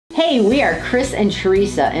Hey, we are Chris and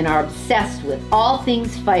Teresa and are obsessed with all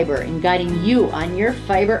things fiber and guiding you on your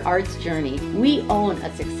fiber arts journey. We own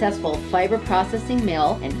a successful fiber processing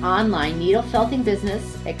mill, an online needle felting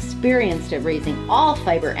business, experienced at raising all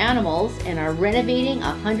fiber animals, and are renovating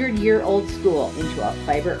a 100-year-old school into a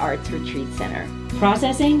fiber arts retreat center.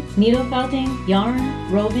 Processing, needle felting,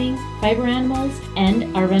 yarn, roving, fiber animals,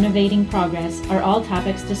 and our renovating progress are all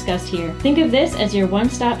topics discussed here. Think of this as your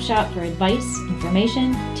one-stop shop for advice,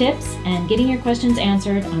 information, tips, and getting your questions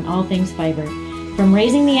answered on all things fiber, from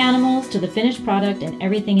raising the animals to the finished product and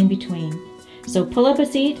everything in between. So pull up a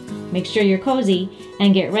seat, make sure you're cozy,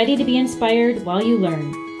 and get ready to be inspired while you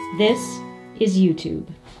learn. This is EweTube.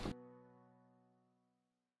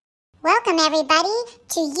 Welcome everybody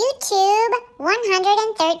to EweTube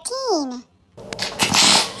 113.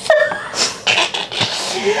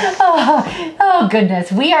 Oh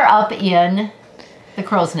goodness, we are up in the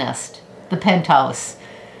crow's nest, the penthouse.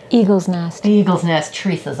 Eagle's nest. The eagle's nest,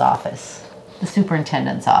 Teresa's office, the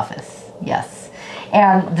superintendent's office, yes.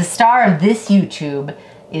 And the star of this EweTube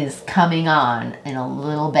is coming on in a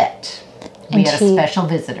little bit. We had a special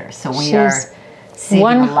visitor, so we are saving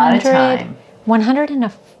a lot of time.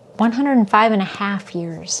 105 and a half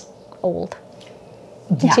years old.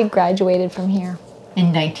 Yeah. She graduated from here.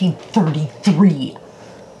 In 1933.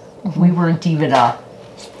 We weren't even a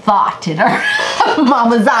thought in our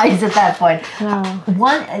mama's eyes at that point. No.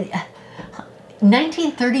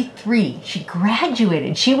 1933, she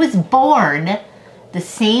graduated. She was born the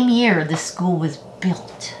same year the school was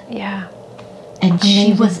built. Yeah. And amazing.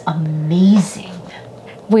 She was amazing.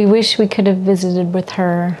 We wish we could have visited with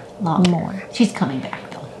her more. She's coming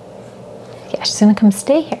back though. Yeah, she's gonna come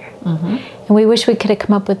stay here. Mm-hmm. And we wish we could have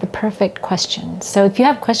come up with the perfect questions. So if you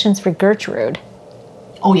have questions for Gertrude.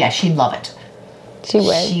 Oh yeah, she'd love it. She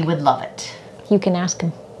would. She would love it. You can ask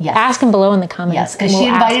him. Yes. Ask him below in the comments. Yes, because she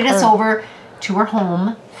invited us over to her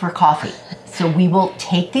home for coffee. So we will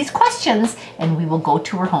take these questions and we will go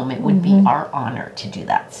to her home. It would be our honor to do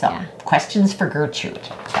that. So questions for Gertrude.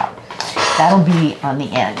 So that'll be on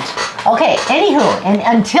the end. Okay, anywho, and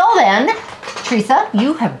until then, Teresa,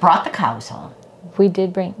 you have brought the cows home. We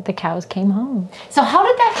did bring, the cows came home. So how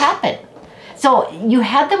did that happen? So you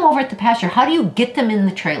had them over at the pasture. How do you get them in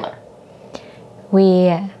the trailer?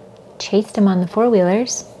 We chased them on the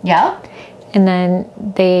four-wheelers. Yeah. And then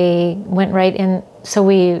they went right in. So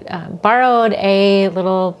we borrowed a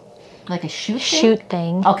little... Like a chute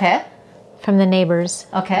thing. Okay. From the neighbors.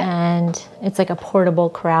 Okay. And it's like a portable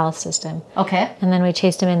corral system. Okay. And then we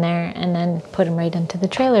chased them in there and then put them right into the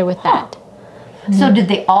trailer with that. So did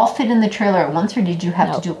they all fit in the trailer at once, or did you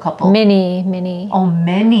have to do a couple? Many. Oh,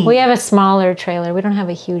 many. We have a smaller trailer. We don't have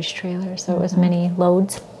a huge trailer, so it was many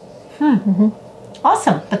loads.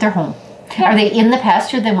 Awesome, but they're home. Yeah. Are they in the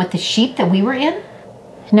pasture then with the sheep that we were in?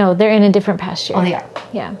 No, they're in a different pasture. Oh, they are?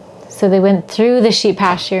 Yeah. So they went through the sheep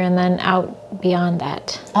pasture and then out beyond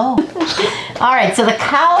that. Oh. All right, so the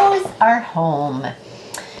cows are home.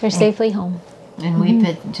 They're safely home. And we've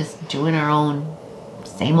been just doing our own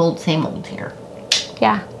same old here.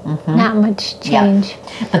 Yeah, not much change.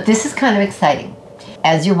 Yeah. But this is kind of exciting.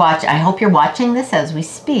 As you're watching, I hope you're watching this as we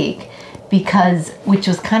speak, because, which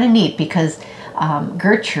was kind of neat, because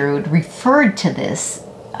Gertrude referred to this,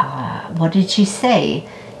 what did she say?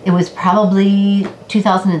 It was probably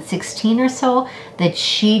 2016 or so that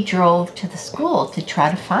she drove to the school to try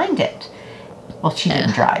to find it. Well, she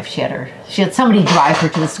didn't drive. She had somebody drive her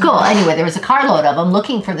to the school. Anyway, there was a carload of them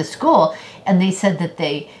looking for the school, and they said that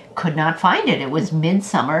they could not find it. It was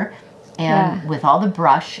midsummer, and with all the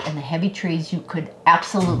brush and the heavy trees, you could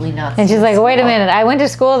absolutely not see. And she's like, wait a minute, I went to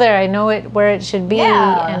school there. I know it where it should be,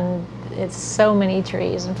 and it's so many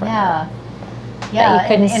trees in front of it. Yeah, that you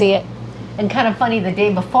couldn't see it. And kind of funny, the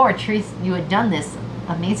day before, Teresa, you had done this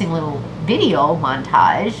amazing little video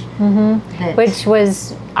montage. Which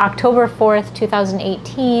was October 4th,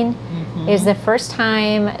 2018, is the first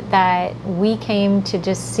time that we came to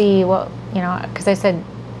just see what, you know, because I said,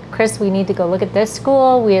 Chris, we need to go look at this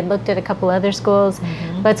school. We had looked at a couple other schools.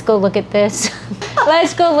 Let's go look at this.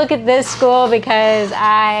 Let's go look at this school, because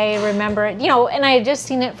I remember it, you know, and I had just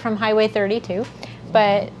seen it from Highway 32,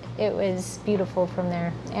 but it was beautiful from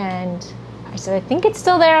there. And I said, I think it's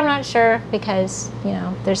still there. I'm not sure, because, you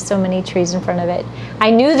know, there's so many trees in front of it.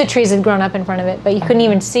 I knew the trees had grown up in front of it, but you couldn't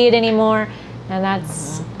even see it anymore. And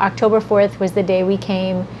that's October 4th was the day we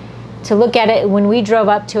came to look at it. When we drove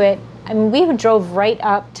up to it, I mean, we drove right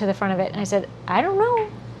up to the front of it. And I said, I don't know.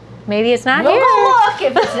 Maybe it's not here. We'll go look.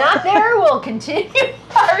 If it's not there, we'll continue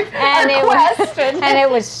our quest. And it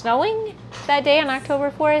was snowing that day on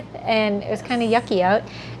October 4th. And it was kind of yucky out.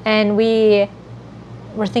 And we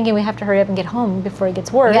we're thinking we have to hurry up and get home before it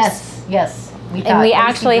gets worse. Yes, yes. And we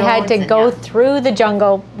actually had to go through the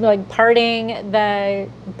jungle, like parting the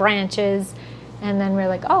branches, and then we're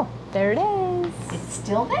like, oh, there it is. It's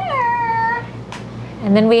still there.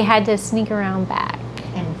 And then we had to sneak around back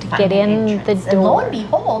and to get in the door. And lo and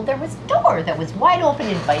behold, there was a door that was wide open,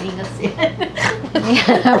 inviting us in.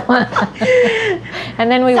 And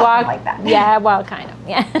then we walked like that. Yeah, well, kind of,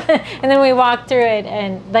 yeah. And then we walked through it,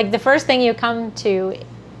 and like the first thing you come to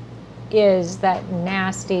is that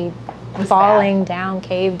nasty falling down,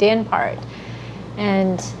 caved in part.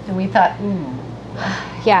 And we thought,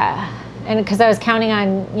 yeah. And because I was counting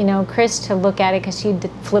on, you know, Chris to look at it because she'd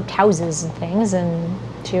flipped houses and things, and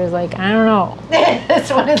she was like, I don't know.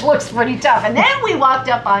 This one, it looks pretty tough. And then we walked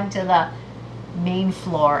up onto the main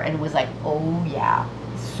floor and it was like, oh yeah,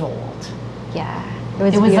 sold. Yeah.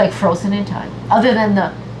 It was like frozen in time. Other than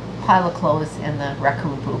the pile of clothes and the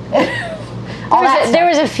raccoon poop. There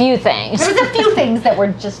was a few things. There was a few things that were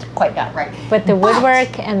just quite not right. But the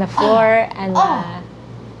woodwork and the floor and the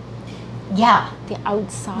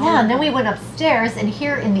outside. Yeah, and then we went upstairs, and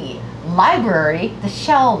here in the library, the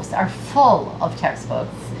shelves are full of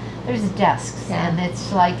textbooks. There's desks, and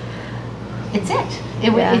it's like, it's it.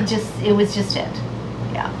 It was just it.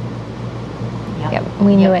 Yeah. Yep,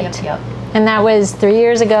 we knew it. Yep. And that was 3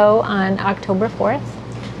 years ago on October 4th.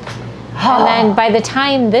 And then by the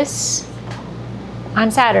time this,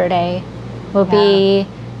 on Saturday, will be,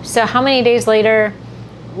 so how many days later,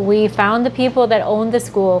 we found the people that owned the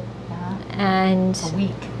school. And a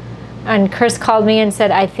week. And Chris called me and said,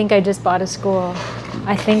 I think I just bought a school.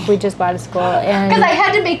 I think we just bought a school. Because I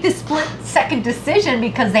had to make this split-second decision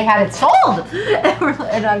because they had it sold.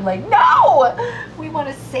 And I'm like, no! We want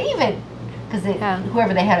to save it. Because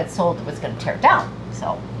whoever they had it sold was going to tear it down.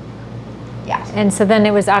 So, yeah. And so then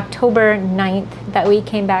it was October 9th that we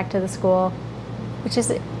came back to the school, which is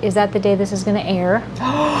that the day this is going to air?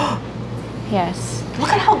 Yes. Look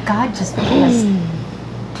at how God just has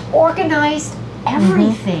organized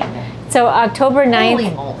everything. So October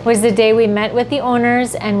 9th was the day we met with the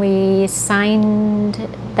owners and we signed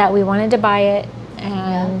that we wanted to buy it,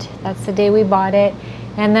 and that's the day we bought it.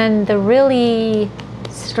 And then the really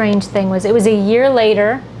strange thing was, it was a year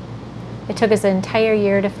later. It took us an entire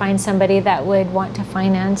year to find somebody that would want to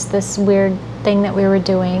finance this weird thing that we were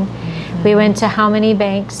doing. We went to how many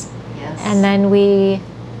banks, and then we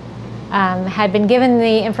had been given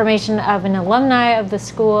the information of an alumni of the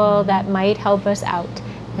school that might help us out.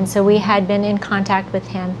 And so we had been in contact with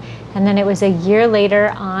him. And then it was a year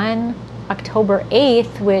later on October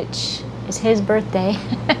 8th, which is his birthday.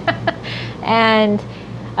 And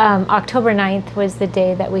October 9th was the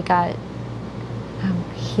day that we got,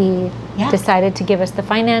 he decided to give us the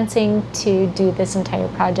financing to do this entire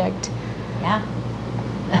project. Yeah.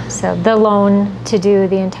 So the loan to do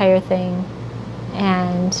the entire thing.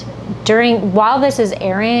 And while this is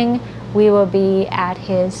airing, we will be at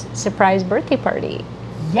his surprise birthday party.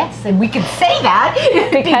 Yes, and we can say that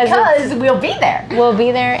because we'll be there. We'll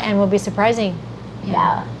be there, and we'll be surprising him.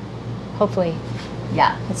 Yeah. Hopefully.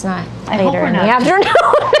 Yeah. It's not later in the afternoon.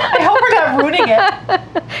 I hope we're not ruining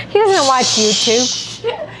it. He doesn't watch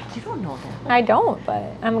YouTube. You don't know that. I don't,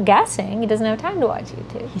 but I'm guessing he doesn't have time to watch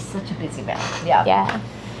YouTube. He's such a busy man. Yeah. Yeah.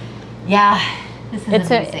 Yeah. This is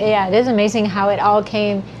amazing. It is amazing how it all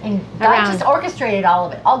came and God just orchestrated all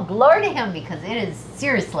of it. All glory to him, because it is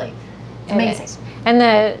seriously amazing. And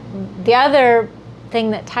the other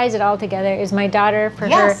thing that ties it all together is my daughter, for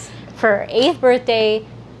her 8th birthday,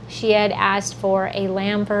 she had asked for a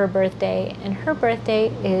lamb for her birthday, and her birthday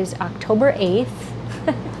is October 8th.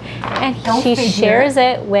 And she shares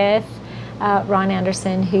it with Ron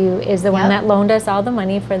Anderson, who is the one that loaned us all the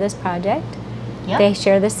money for this project. They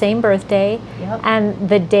share the same birthday, and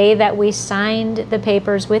the day that we signed the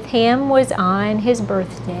papers with him was on his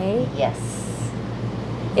birthday. Yes.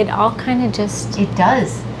 It all kind of just... It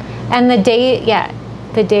does. And the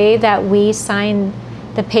day that we signed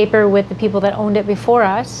the paper with the people that owned it before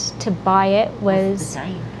us to buy it was...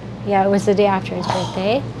 it was the day after his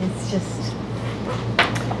birthday. It's just...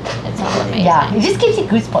 It's all amazing. Yeah, it just gives you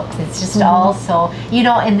goosebumps. It's just all so, you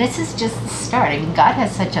know, and this is just the start. I mean, God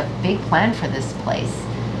has such a big plan for this place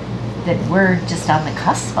that we're just on the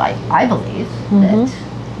cusp, I believe. That,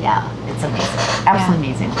 it's amazing. Absolutely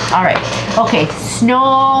amazing. All right. Okay,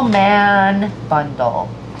 snowman bundle.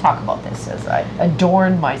 Talk about this as I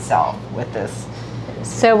adorn myself with this.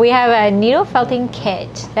 So we have a needle felting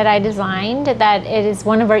kit that I designed that it is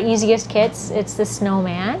one of our easiest kits. It's the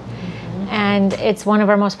snowman. And it's one of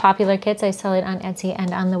our most popular kits. I sell it on Etsy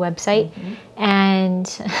and on the website. And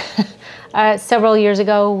several years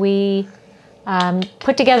ago, we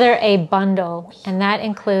put together a bundle, and that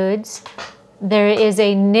includes, there is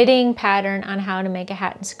a knitting pattern on how to make a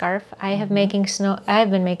hat and scarf. I have been making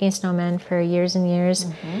snowmen for years and years,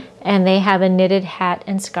 and they have a knitted hat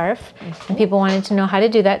and scarf, and people wanted to know how to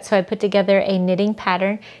do that, so I put together a knitting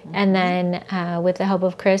pattern, and then with the help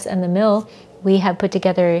of Chris and the mill, we have put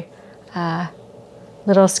together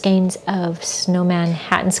little skeins of snowman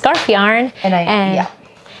hat and scarf yarn,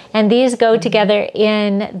 and these go together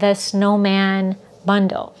in the snowman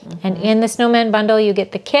bundle. And in the snowman bundle, you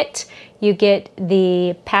get the kit, you get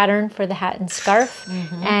the pattern for the hat and scarf,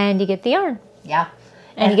 and you get the yarn. Yeah.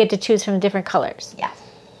 And you get to choose from different colors. Yeah.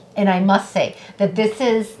 And I must say that this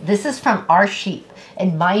is from our sheep.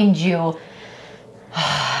 And mind you,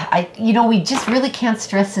 we just really can't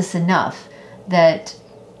stress this enough, that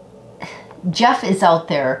Jeff is out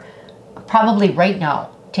there probably right now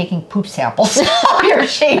taking poop samples of your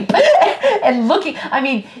sheep and looking. I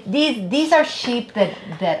mean, these are sheep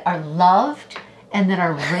that are loved and that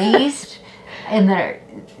are raised and that are,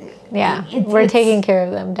 we're taking care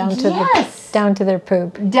of them down to their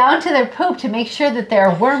poop, to make sure that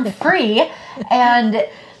they're worm free, and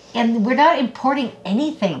we're not importing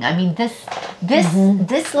anything. I mean, this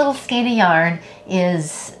little skein of yarn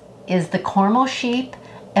is the Cormo sheep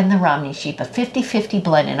and the Romney sheep, a 50-50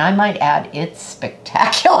 blend, and I might add, it's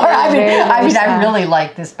spectacular. I really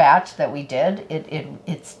like this batch that we did.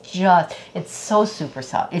 It's so super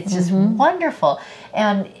soft. It's just wonderful,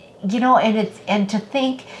 and to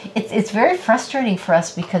think it's very frustrating for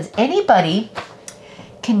us, because anybody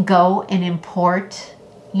can go and import,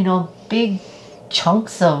 big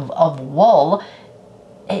chunks of wool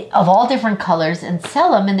of all different colors and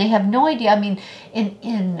sell them, and they have no idea. I mean,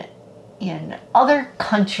 in other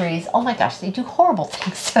countries, oh my gosh, they do horrible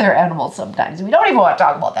things to their animals sometimes. We don't even want to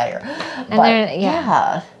talk about that here.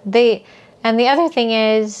 And the other thing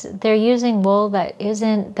is, they're using wool that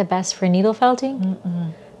isn't the best for needle felting.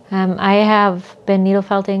 I have been needle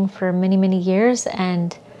felting for many, many years,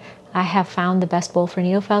 and I have found the best wool for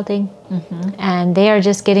needle felting. And they are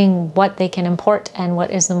just getting what they can import and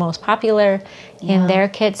what is the most popular in their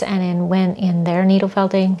kits and in their needle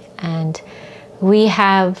felting. And we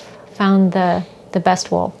have found the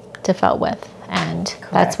best wool to felt with, and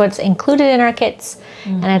that's what's included in our kits,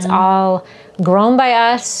 and it's all grown by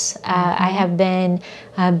us. I have been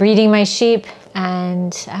breeding my sheep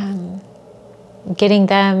and getting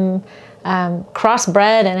them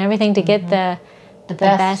crossbred and everything to get the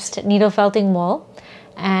best needle felting wool,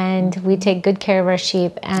 and we take good care of our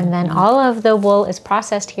sheep, and then all of the wool is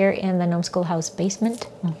processed here in the Nome Schoolhouse basement,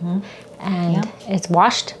 and it's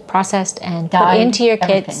washed, processed, and put into your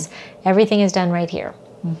kits. Everything is done right here.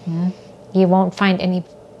 You won't find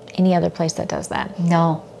any other place that does that.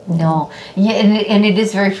 No. Yeah, and it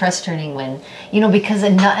is very frustrating when, because,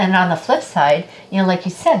 and on the flip side, like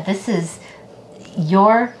you said, this is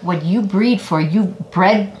what you breed for. You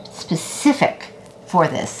bred specific for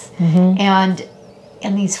this.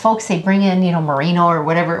 And these folks, they bring in, merino or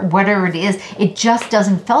whatever it is, it just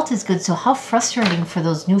doesn't felt as good. So how frustrating for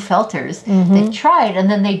those new felters. They've tried, and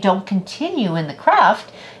then they don't continue in the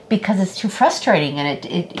craft because it's too frustrating, and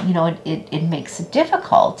it makes it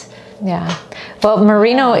difficult. Yeah. Well,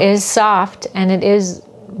 merino is soft, and it is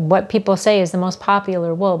what people say is the most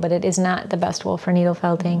popular wool, but it is not the best wool for needle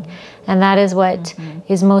felting. And that is what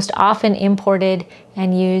is most often imported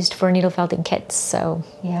and used for needle felting kits. So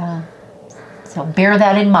so bear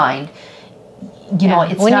that in mind.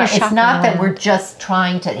 It's not that we're just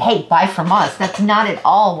trying to, hey, buy from us. That's not at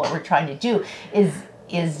all what we're trying to do.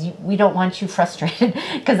 Is we don't want you frustrated,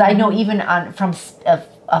 because I know even from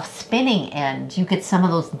a spinning end, you get some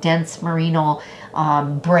of those dense merino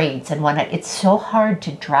braids and whatnot. It's so hard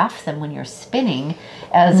to draft them when you're spinning,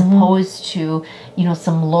 as opposed to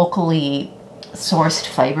some locally sourced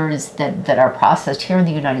fibers that are processed here in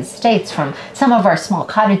the United States from some of our small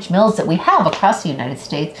cottage mills that we have across the United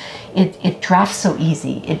States. It drafts so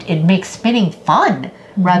easy. It makes spinning fun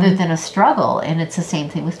rather than a struggle, and it's the same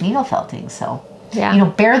thing with needle felting. So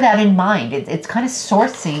bear that in mind. It's kind of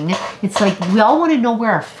sourcing. It's like we all want to know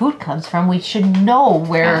where our food comes from. We should know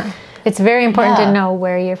where. It's very important to know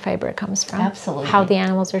where your fiber comes from. Absolutely. How the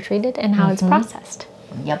animals are treated and how it's processed.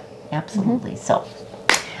 Yep, absolutely. So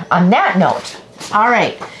on that note, all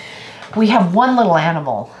right, we have one little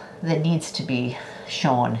animal that needs to be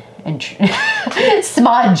shown, and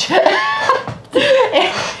Smudge.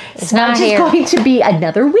 Smudge is going to be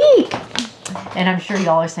another week. And I'm sure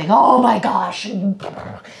y'all are saying, oh my gosh.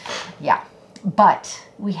 Yeah. But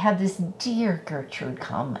we had this dear Gertrude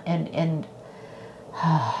come, and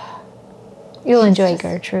you'll enjoy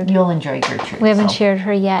Gertrude. You'll enjoy Gertrude. We haven't shared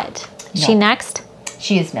her yet. Is she next?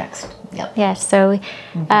 She is next. Yep. Yes, so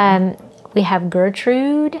we have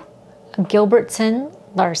Gertrude Gilbertson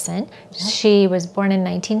Larson. She was born in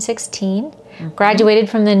 1916, graduated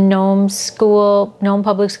from the Nome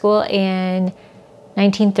Public School in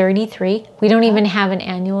 1933. We don't even have an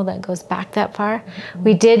annual that goes back that far.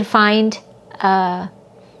 We did find a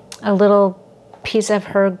little piece of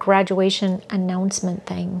her graduation announcement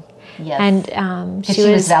thing. Yes. And she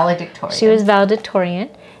was valedictorian. She was valedictorian.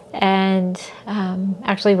 And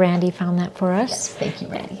actually Randy found that for us. Yes, thank you,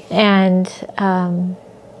 Randy. And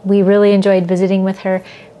we really enjoyed visiting with her.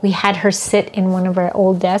 We had her sit in one of our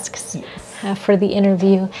old desks for the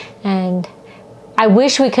interview. And I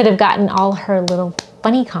wish we could have gotten all her little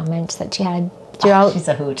funny comments that she had throughout. She's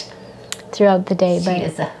a hoot. Throughout the day. She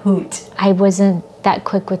is a hoot. I wasn't that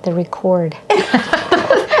quick with the record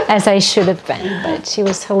as I should have been, but she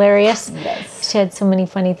was hilarious. Yes. She had so many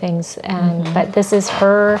funny things. And but this is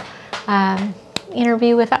her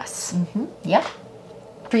interview with us. Yep.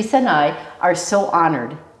 Teresa and I are so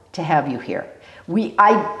honored to have you here.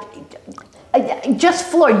 I just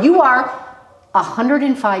floored. You are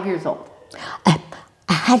 105 years old.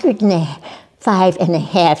 105 and a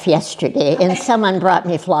half yesterday, and someone brought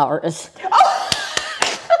me flowers.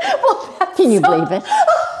 Well, that's Can you believe it?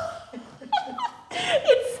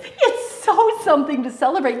 It's so something to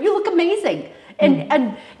celebrate. You look amazing.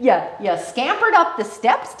 And yeah, scampered up the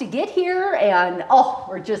steps to get here, and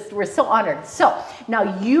we're so honored. So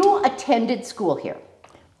now you attended school here.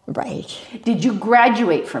 Right. Did you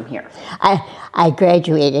graduate from here? I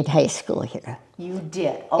graduated high school here. You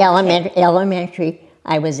did. Okay. Elementary,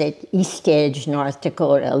 I was at East Edge, North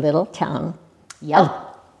Dakota, a little town. Yep.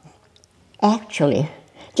 Actually,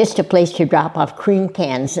 just a place to drop off cream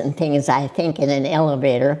cans and things, I think, in an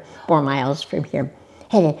elevator 4 miles from here.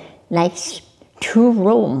 Had a nice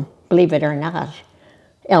 2-room, believe it or not,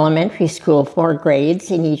 elementary school, 4 grades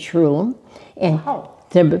in each room. And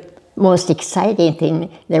the most exciting thing,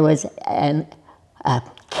 there was a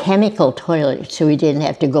chemical toilet, so we didn't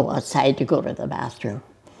have to go outside to go to the bathroom.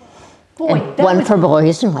 Boy, one for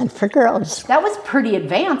boys and one for girls. That was pretty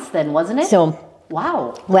advanced then, wasn't it? So,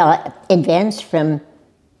 wow. Well, advanced from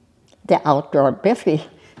the outdoor buffet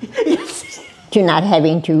to not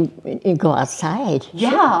having to go outside.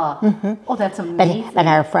 Yeah. Oh, that's amazing. But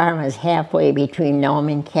our farm was halfway between Nome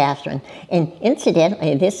and Catherine. And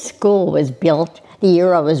incidentally, this school was built the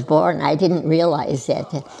year I was born. I didn't realize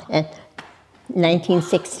that.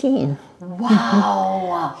 1916.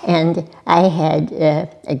 Wow. And I had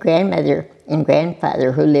a grandmother and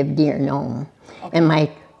grandfather who lived near Nome. And the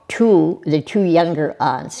two younger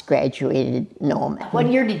aunts graduated Nome.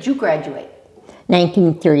 What year did you graduate?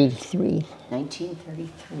 1933.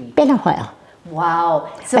 1933. Been a while.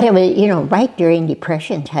 Wow. So, but it was, right during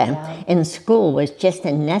Depression time, and school was just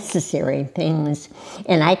a necessary things.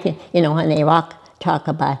 And I can, when they talk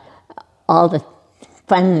about all the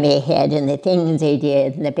fun they had and the things they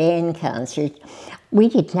did and the band concerts,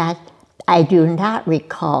 I do not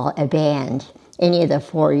recall a band any of the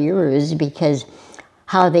 4 years because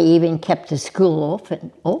how they even kept the school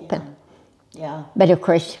open. Yeah. But of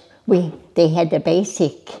course, they had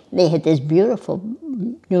they had this beautiful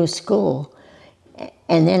new school.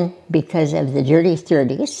 And then because of the dirty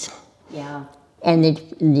 30s and the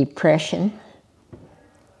Depression,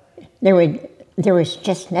 there was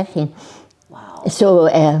just nothing. Wow. So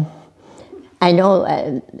I know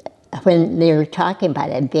when they were talking about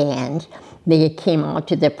a band, they came out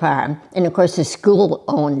to the farm. And of course the school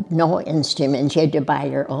owned no instruments, you had to buy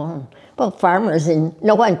your own. Well, farmers, and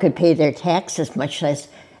no one could pay their taxes, much less,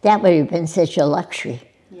 that would have been such a luxury.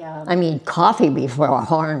 Yeah. I mean, coffee before a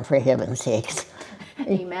horn, for heaven's sakes.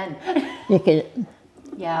 Amen. You could.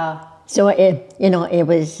 Yeah. So it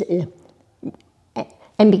was,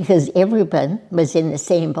 and because everyone was in the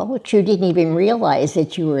same boat, you didn't even realize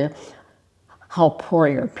that how poor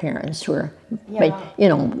your parents were. Yeah. But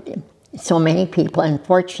so many people,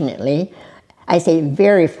 unfortunately, I say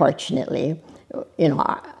very fortunately,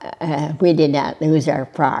 we did not lose our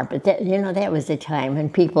farm. But that was a time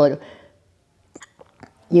when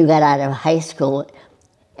you got out of high school,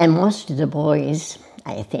 and most of the boys,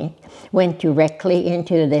 I think, went directly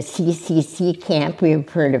into the CCC camp. We've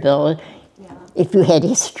heard of those. Yeah. If you had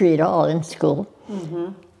history at all in school,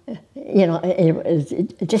 it was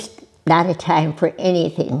just not a time for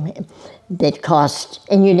anything that cost.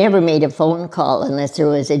 And you never made a phone call unless there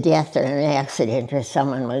was a death or an accident or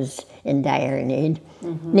someone was in dire need.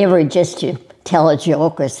 Never just to tell a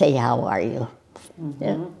joke or say, "How are you?"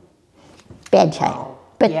 Yeah. Bad time,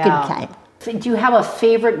 but good time. Do you have a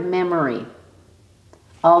favorite memory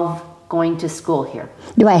of going to school here?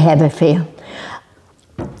 Do I have a favorite?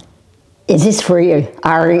 Is this for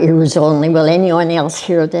our ears only? Will anyone else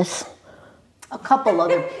hear this? A couple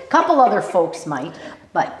other folks might,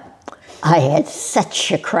 but. I had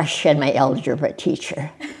such a crush on my algebra teacher.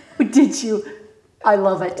 Did you? I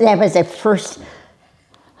love it. That was the first,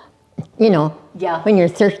 Yeah. when you're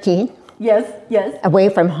 13. Yes, yes. Away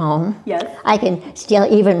from home. Yes. I can still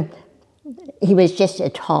he was just a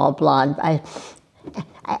tall blonde.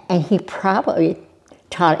 And he probably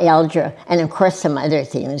taught algebra, and of course some other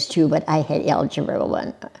things too, but I had algebra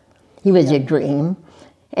 1. He was a dream.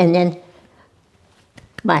 And then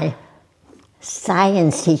my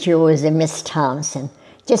science teacher was a Miss Thompson,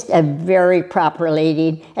 just a very proper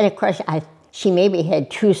lady. And of course, she maybe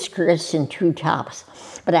had 2 skirts and 2 tops,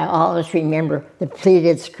 but I always remember the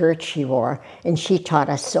pleated skirt she wore, and she taught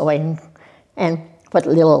us sewing and what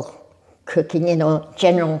little cooking,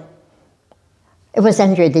 general. It was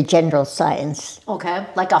under the general science. Okay,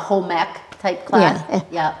 like a home ec type class?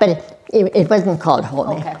 Yeah. But it wasn't called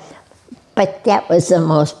home ec. Okay. But that was the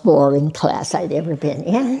most boring class I'd ever been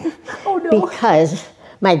in. Oh, no. Because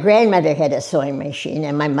my grandmother had a sewing machine,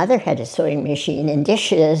 and my mother had a sewing machine, and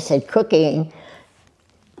dishes and cooking.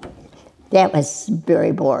 That was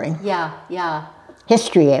very boring. Yeah, yeah.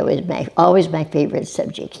 History was always my favorite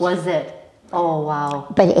subject. Was it? Oh, wow.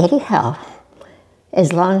 But anyhow,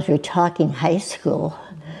 as long as we're talking high school,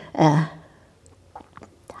 I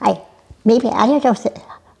don't know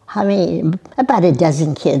how many, about a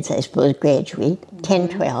dozen kids, I suppose, graduate, 10,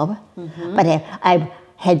 12. But I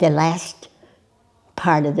had the last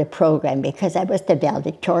part of the program because I was the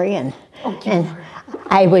valedictorian. And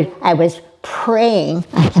I was praying.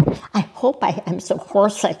 I hope I'm so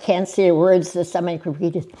hoarse I can't say words that someone could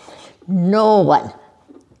read it. No one,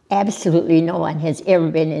 absolutely no one has ever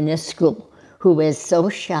been in this school who was so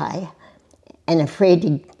shy and afraid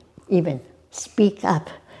to even speak up.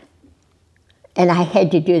 And I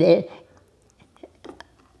had to do that.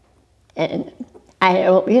 And I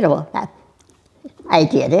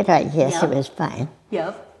did it. I guess it was fine.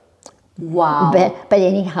 Yep. Wow. But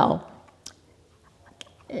anyhow,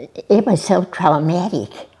 it was so traumatic.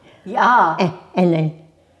 Yeah. And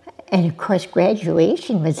of course,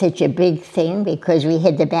 graduation was such a big thing because we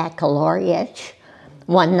had the baccalaureate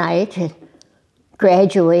one night,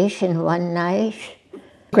 graduation one night,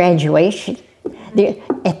 graduation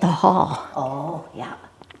at the hall. Oh, yeah,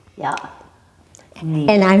 yeah.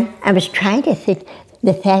 And I was trying to think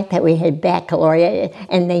the fact that we had baccalaureate,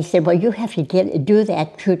 and they said, well, you have to do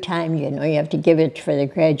that 2 times, you have to give it for the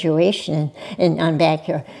graduation, and I'm back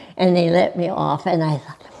here. And they let me off, and I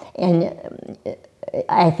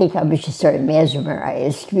think I was just sort of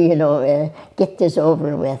mesmerized, get this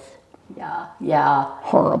over with. Yeah, yeah.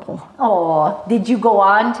 Horrible. Oh, did you go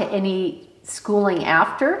on to any schooling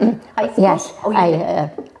after high school? Yes, oh, you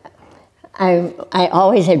did. I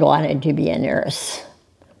always had wanted to be a nurse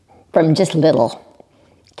from just little.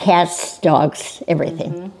 Cats, dogs,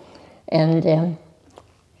 everything. And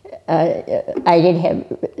I did have,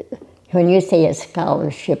 when you say a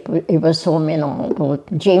scholarship, it was so minimal.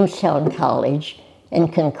 Both Jamestown College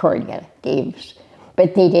and Concordia gave,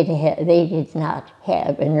 but they did not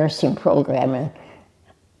have a nursing program.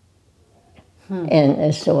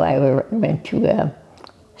 And so I went to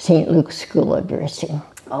St. Luke's School of Nursing.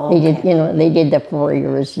 Oh, okay. They did the 4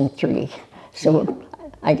 years in 3. So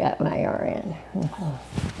I got my RN.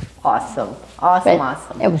 Awesome.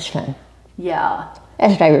 It was fun. Yeah.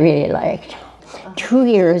 That's what I really liked. 2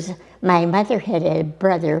 years, my mother had a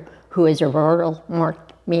brother who was a rural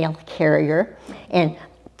mail carrier, and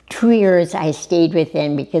 2 years I stayed with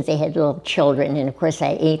them because they had little children, and of course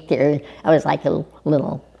I ate there. I was like a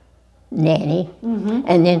little nanny.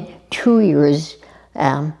 And then 2 years,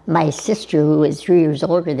 my sister, who was 3 years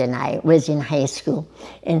older than I, was in high school,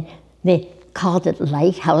 and they called it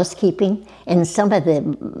light housekeeping, and some of the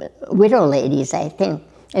widow ladies, I think,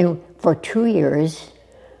 and for 2 years,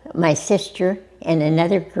 my sister and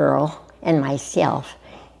another girl and myself,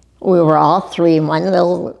 we were all 3 in one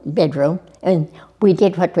little bedroom, and we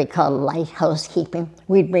did what we call light housekeeping.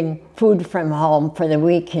 We'd bring food from home for the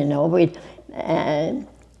week, we'd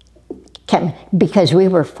because we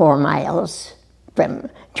were 4 miles from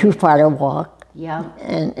too far to walk. Yeah.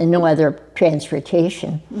 And no other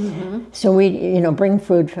transportation. So we, bring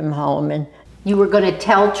food from home. And you were going to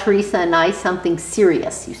tell Teresa and I something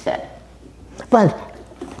serious, you said. Well,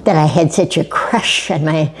 that I had such a crush on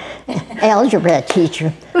my algebra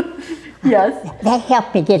teacher. Yes. That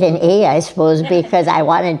helped me get an A, I suppose, because I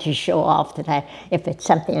wanted to show off that if it's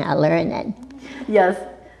something I learned. Then yes,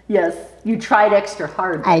 yes. You tried extra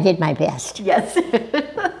hard. I did my best. Yes.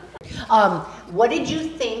 What did you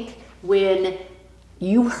think when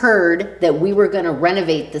you heard that we were going to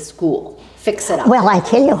renovate the school, fix it up. Well, I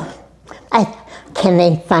tell you, can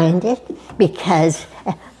they find it? Because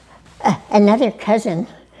another cousin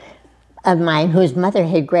of mine whose mother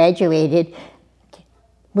had graduated,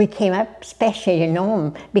 we came up especially to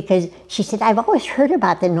Nome because she said, I've always heard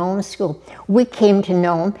about the Nome School. We came to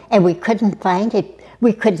Nome and we couldn't find it.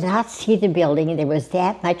 We could not see the building. There was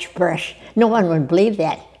that much brush. No one would believe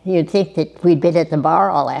that. You'd think that we'd been at the bar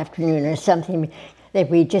all afternoon or something, that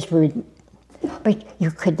we just were, but you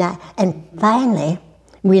could not. And finally,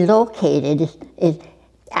 we located it.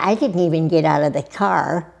 I didn't even get out of the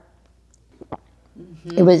car.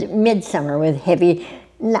 It was midsummer with heavy,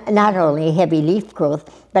 not only heavy leaf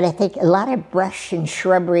growth, but I think a lot of brush and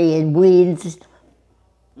shrubbery and weeds.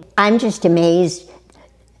 I'm just amazed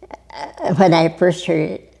when I first heard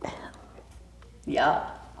it. Yeah,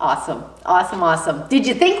 awesome, awesome, awesome. Did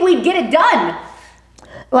you think we'd get it done?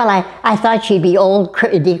 Well, I thought she'd be old,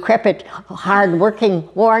 decrepit, hard-working,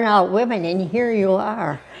 worn-out women, and here you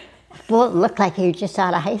are. Well, it looked like you were just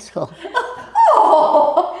out of high school.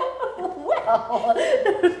 Oh,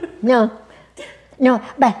 well. No,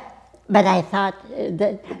 but I thought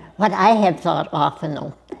that what I have thought often,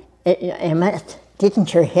 though,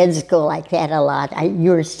 didn't your heads go like that a lot?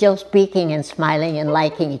 You were still speaking and smiling and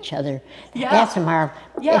liking each other. Yeah. That's a marvel.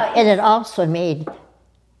 Yeah. And it also made,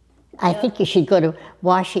 I think you should go to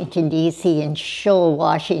Washington, D.C. and show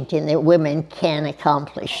Washington that women can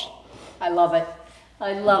accomplish. I love it.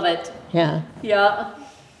 I love it. Yeah. Yeah.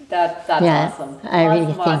 That's Yeah, awesome. I really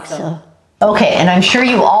Awesome, think awesome. so. Okay, and I'm sure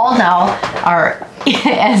you all now are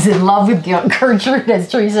as in love with Gertrude as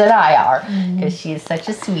Teresa and I are, because she is such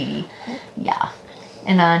a sweetie. Yeah.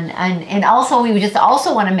 And also we would just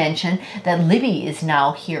also want to mention that Libby is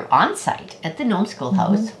now here on site at the Nome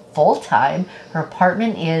Schoolhouse, full time. Her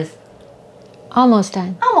apartment is Almost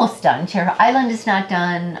done. almost done. Her island is not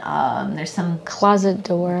done. There's some Closet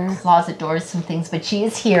door. closet doors, some things, but she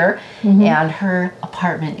is here, and her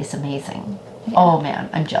apartment is amazing. Oh man,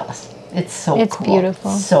 I'm jealous. It's so It's cool.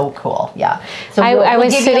 beautiful. So cool. Yeah. So I we'll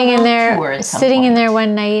was give you a sitting in little there, tour at some sitting in point. there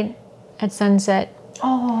one night at sunset,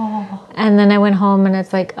 Oh. and then I went home and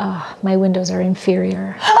it's like, oh, my windows are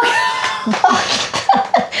inferior.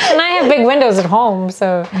 And I have big windows at home,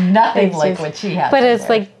 so Nothing it's like just- what she has. But in it's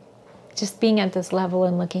there. like just being at this level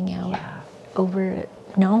and looking out Yeah. over it.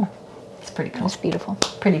 No, It's pretty cool. it's beautiful.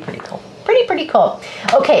 Pretty cool. Pretty cool.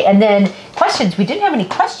 Okay, and then questions. We didn't have any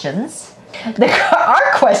questions.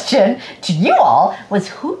 Our question to you all was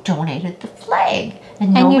who donated the flag?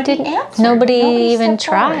 And nobody you didn't. answered. Nobody even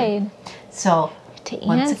stepped forward. tried So to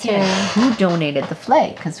once answer. again, who donated the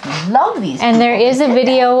flag? Because we love these. And there people is that a did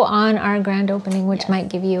video on our grand opening, which might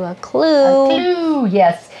give you a that. clue. Clue,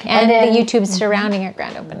 yes. And then the YouTube surrounding our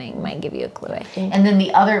grand opening might give you a clue, I think. And then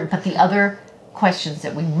the other questions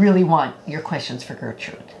that we really want your questions for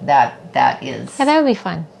Gertrude. That is. Yeah, that would be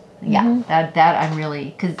fun. Yeah, that I'm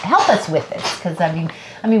really, cause help us with this, because I mean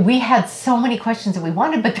we had so many questions that we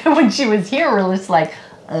wanted, but then when she was here, we're just like,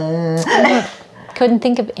 Couldn't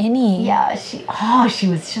think of any. yeah, she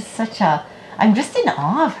was just such a, I'm just in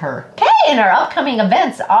awe of her. Okay, and our upcoming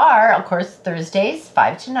events are, of course, Thursdays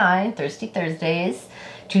 5 to 9, Thursdays,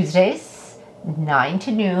 Tuesdays 9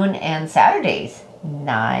 to noon, and Saturdays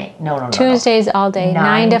 9. No. Tuesdays all day,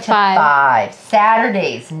 9 to 5.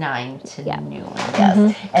 Saturdays 9 to Yeah. noon.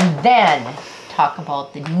 Yes, and then talk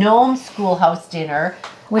about the Nome Schoolhouse dinner,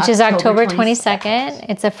 Which is October 22nd.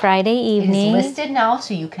 It's a Friday It is evening. listed now,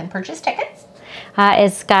 so you can purchase tickets.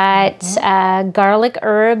 It's got garlic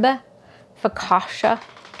herb focaccia.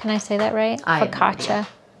 Can I say that right? I have no Focaccia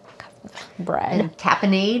bread. And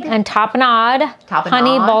tapenade. And tapenade, Tapenade.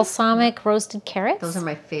 honey balsamic roasted carrots, Those are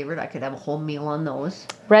my favorite. I could have a whole meal on those.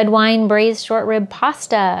 red wine braised short rib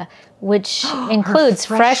pasta, which includes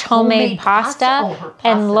fresh homemade pasta, Oh, her and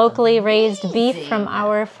pasta's locally raised beef from amazing.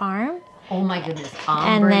 our farm, Oh my goodness.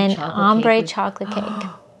 and then ombre cake. chocolate cake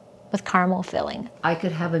with caramel filling. I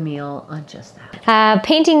could have a meal on just that.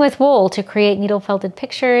 Painting with wool to create needle felted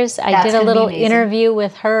pictures. I That's did a gonna be little amazing. interview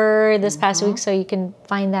with her this past week, so you can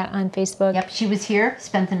find that on Facebook. Yep, she was here,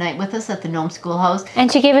 spent the night with us at the Nome Schoolhouse. And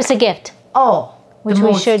she gave us a gift, Oh, which the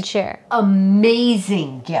we most should share.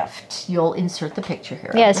 amazing gift. You'll insert the picture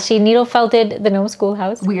here. Yes, she needle felted the Nome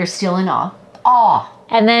Schoolhouse. We are still in awe. Awe.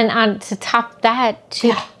 And then on to top that,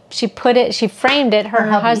 she framed it, her and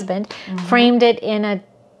her hubby. husband, framed it in a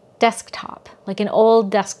desktop, like an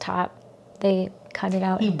old desktop. They cut it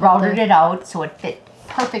out. He and put routed it out so it fit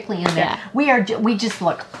perfectly in there. Yeah. We just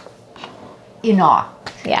look in awe.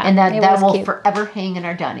 Yeah, And that it was will cute. forever hang in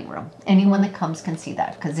our dining room. Anyone that comes can see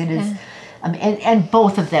that, because it is And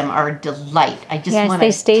both of them are a delight. I just Yes, want they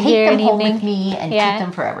to stayed take here them an home evening. with me and Yeah. keep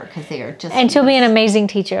them forever because they are just. And she'll be an amazing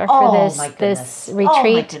teacher for Oh, this my goodness. this retreat.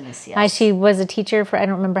 Oh, my goodness, yes. She was a teacher for I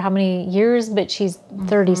don't remember how many years, but she's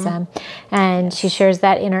 30 some, and she shares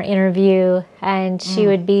that in her interview. And she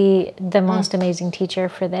would be the most amazing teacher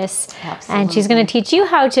for this. And she's going to teach you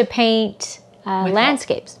how to paint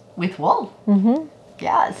landscapes With wool. Mm-hmm.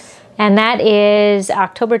 Yes. And that is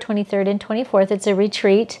October 23rd and 24th. It's a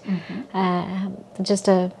retreat, just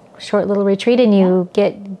a short little retreat, and you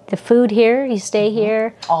get the food here. You stay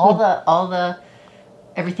here. All the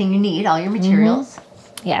everything you need, all your materials.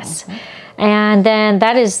 Yes, and then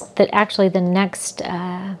that is actually the next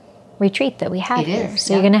retreat that we have It here. is,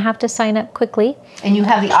 So you're going to have to sign up quickly. And you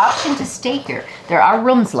have the option to stay here. There are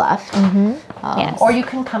rooms left. Yes. Or you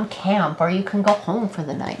can come camp, or you can go home for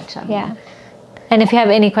the night. Yeah. And if you have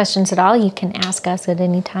any questions at all, you can ask us at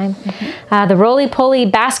any time. The roly-poly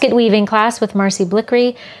basket weaving class with Marcy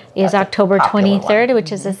Blickery is October 23rd,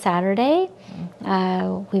 which is a Saturday.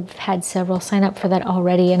 We've had several sign up for that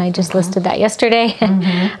already, and I just listed that yesterday.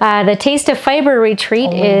 The Taste of Fiber retreat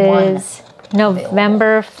Only is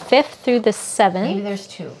November 5th through the 7th. Maybe there's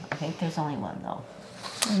two. I think there's only one, though.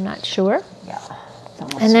 I'm not sure. Yeah.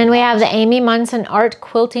 And then we have the Amy Munson Art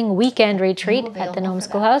Quilting Weekend Retreat at the Nome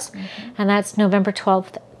Schoolhouse. And that's November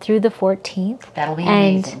 12th through the 14th. That'll be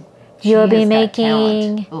and amazing. You'll She be has got making,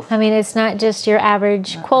 talent. Oof. I mean, it's not just your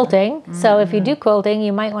average quilting. So if you do quilting,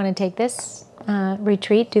 you might want to take this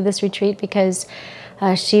retreat, do this retreat, because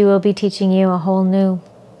she will be teaching you a whole new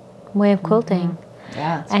way of quilting.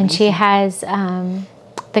 Yeah. It's And she amazing. has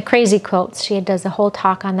the crazy quilts. She does a whole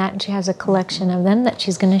talk on that, and she has a collection of them that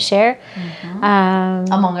she's going to share.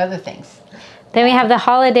 among other things. Then we have the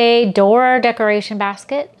holiday door decoration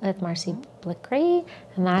basket with Marcy Blickery,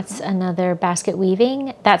 and that's another basket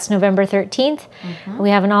weaving. That's November 13th.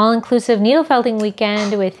 We have an all-inclusive needle felting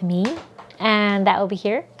weekend with me, and that will be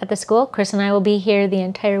here at the school. Chris and I will be here the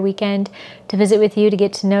entire weekend to visit with you, to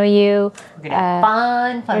get to know you. We're going to have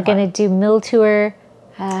fun. We're going to do mill tour.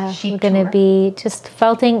 Sheep We're going to tour. be just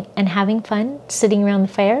felting and having fun, sitting around the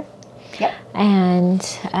fire. Yep. And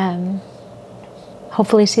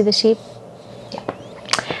hopefully see the sheep.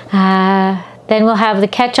 Then we'll have the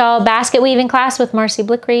catch-all basket weaving class with Marcy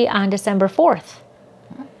Blickery on December 4th.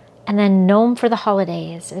 And then Nome for the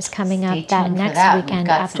Holidays is coming Stay up that tuned for next that. We've weekend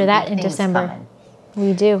got after some that big in things December. coming.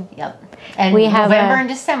 We do. Yep. And We have November a- and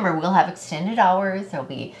December, we'll have extended hours. There'll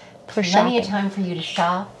be plenty of time for you to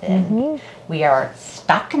shop. And we are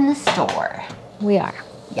stocking the store. We are.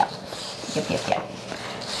 Yep. Yep.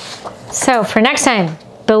 So for next time,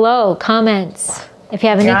 below, comments. If you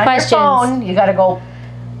have any You're on questions, your phone, you got to go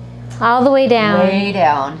all the way down. way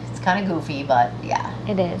down. It's kind of goofy, but yeah.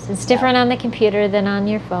 It is. It's different on the computer than on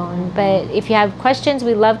your phone. But if you have questions,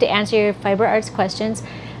 we love to answer your fiber arts questions.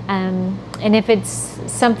 And if it's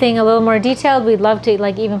something a little more detailed, we'd love to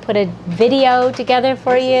even put a video together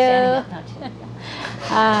for you.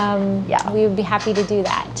 Yeah. We would be happy to do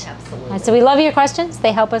that. Absolutely. So we love your questions.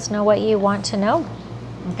 They help us know what you want to know.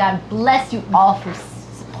 God bless you all for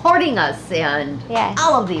supporting us and Yes.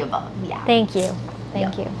 all of the above. Yeah. Thank you.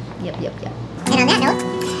 Thank you. Yep. And on that note,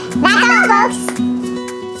 that's all,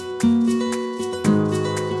 folks.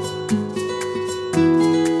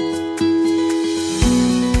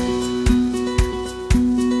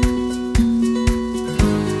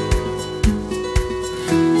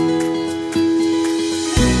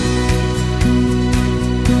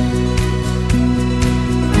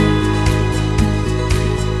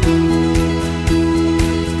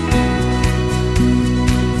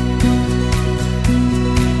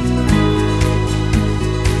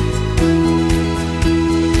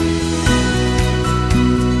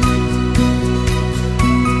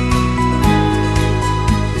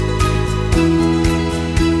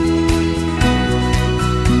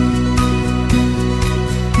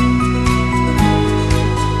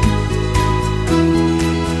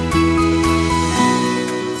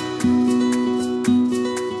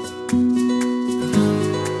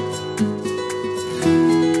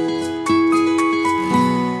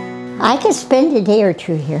 I could spend a day or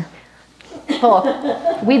two here.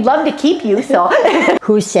 Well, we'd love to keep you, so.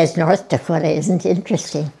 Who says North Dakota isn't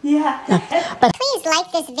interesting? Please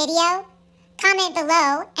like this video, comment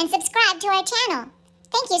below, and subscribe to our channel.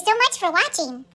 Thank you so much for watching.